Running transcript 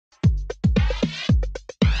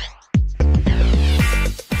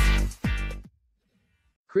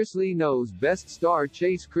Chrisley Knows Best star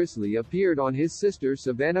Chase Chrisley appeared on his sister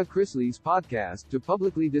Savannah Chrisley's podcast to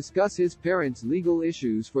publicly discuss his parents' legal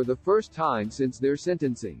issues for the first time since their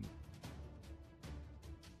sentencing.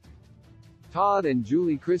 Todd and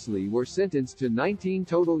Julie Chrisley were sentenced to 19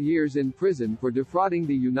 total years in prison for defrauding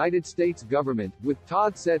the United States government, with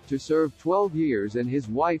Todd set to serve 12 years and his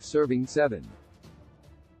wife serving 7.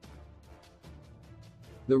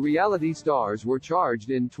 The reality stars were charged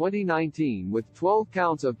in 2019 with 12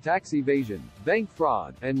 counts of tax evasion, bank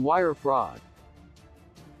fraud, and wire fraud.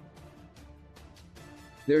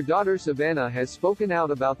 Their daughter Savannah has spoken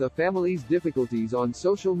out about the family's difficulties on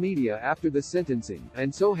social media after the sentencing,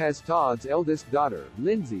 and so has Todd's eldest daughter,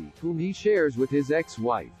 Lindsay, whom he shares with his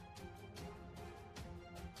ex-wife.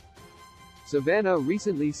 Savannah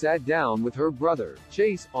recently sat down with her brother,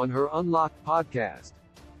 Chase, on her Unlocked podcast.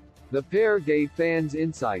 The pair gave fans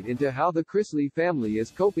insight into how the Chrisley family is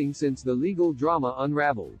coping since the legal drama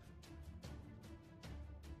unraveled.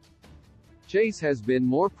 Chase has been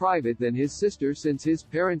more private than his sister since his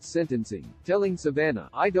parents' sentencing, telling Savannah,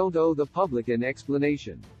 "I don't owe the public an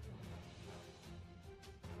explanation.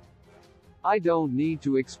 I don't need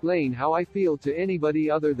to explain how I feel to anybody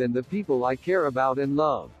other than the people I care about and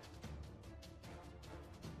love."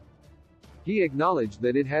 He acknowledged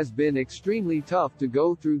that it has been extremely tough to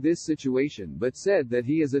go through this situation but said that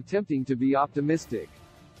he is attempting to be optimistic.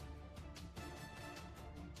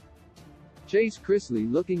 Chase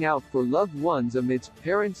Chrisley looking out for loved ones amidst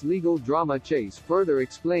parents' legal drama. Chase further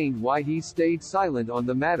explained why he stayed silent on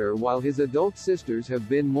the matter while his adult sisters have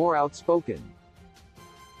been more outspoken.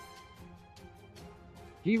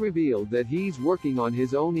 He revealed that he's working on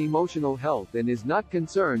his own emotional health and is not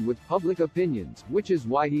concerned with public opinions, which is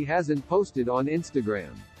why he hasn't posted on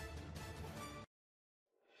Instagram.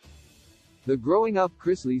 The growing-up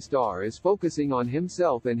Chrisley star is focusing on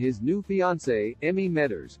himself and his new fiancée, Emmy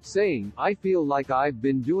Medders, saying, "I feel like I've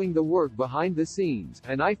been doing the work behind the scenes,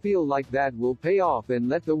 and I feel like that will pay off and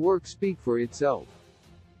let the work speak for itself."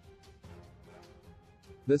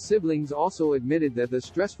 The siblings also admitted that the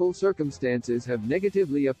stressful circumstances have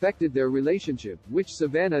negatively affected their relationship, which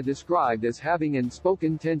Savannah described as having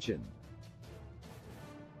unspoken tension.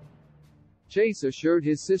 Chase assured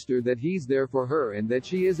his sister that he's there for her and that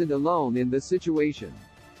she isn't alone in the situation.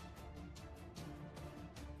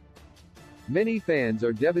 Many fans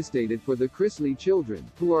are devastated for the Chrisley children,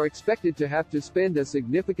 who are expected to have to spend a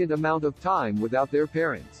significant amount of time without their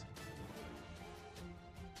parents.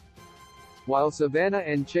 While Savannah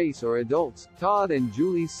and Chase are adults, Todd and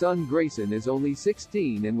Julie's son Grayson is only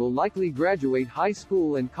 16 and will likely graduate high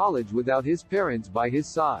school and college without his parents by his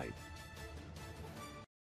side.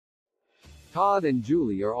 Todd and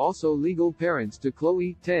Julie are also legal parents to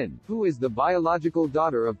Chloe, 10, who is the biological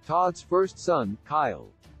daughter of Todd's first son, Kyle.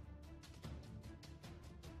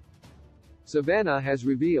 Savannah has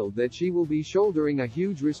revealed that she will be shouldering a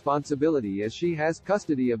huge responsibility as she has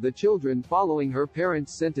custody of the children following her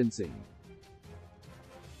parents' sentencing.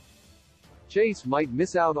 Chase might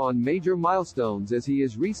miss out on major milestones as he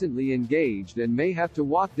is recently engaged and may have to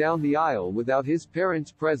walk down the aisle without his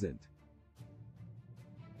parents present.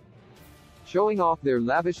 Showing off their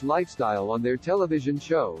lavish lifestyle on their television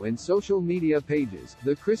show and social media pages,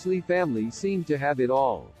 the Chrisley family seemed to have it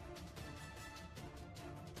all.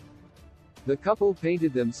 The couple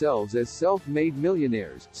painted themselves as self-made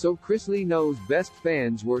millionaires, so Chrisley Knows Best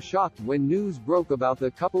fans were shocked when news broke about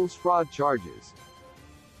the couple's fraud charges.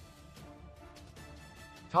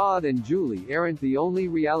 Todd and Julie aren't the only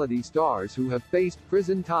reality stars who have faced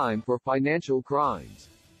prison time for financial crimes.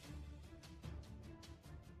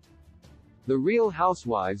 The Real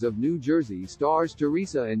Housewives of New Jersey stars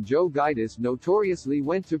Teresa and Joe Gaitis notoriously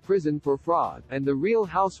went to prison for fraud, and The Real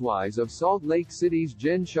Housewives of Salt Lake City's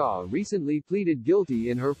Jen Shah recently pleaded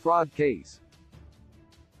guilty in her fraud case.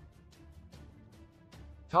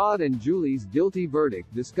 Todd and Julie's guilty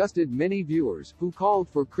verdict disgusted many viewers, who called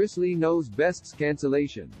for Chrisley Knows Best's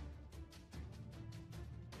cancellation.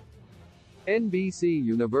 NBC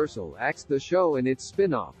Universal axed the show and its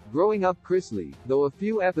spin-off, Growing Up Chrisley, though a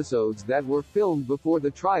few episodes that were filmed before the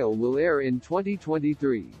trial will air in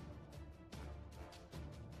 2023.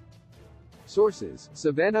 Sources: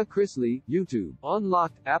 Savannah Chrisley, YouTube,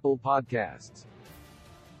 Unlocked, Apple Podcasts.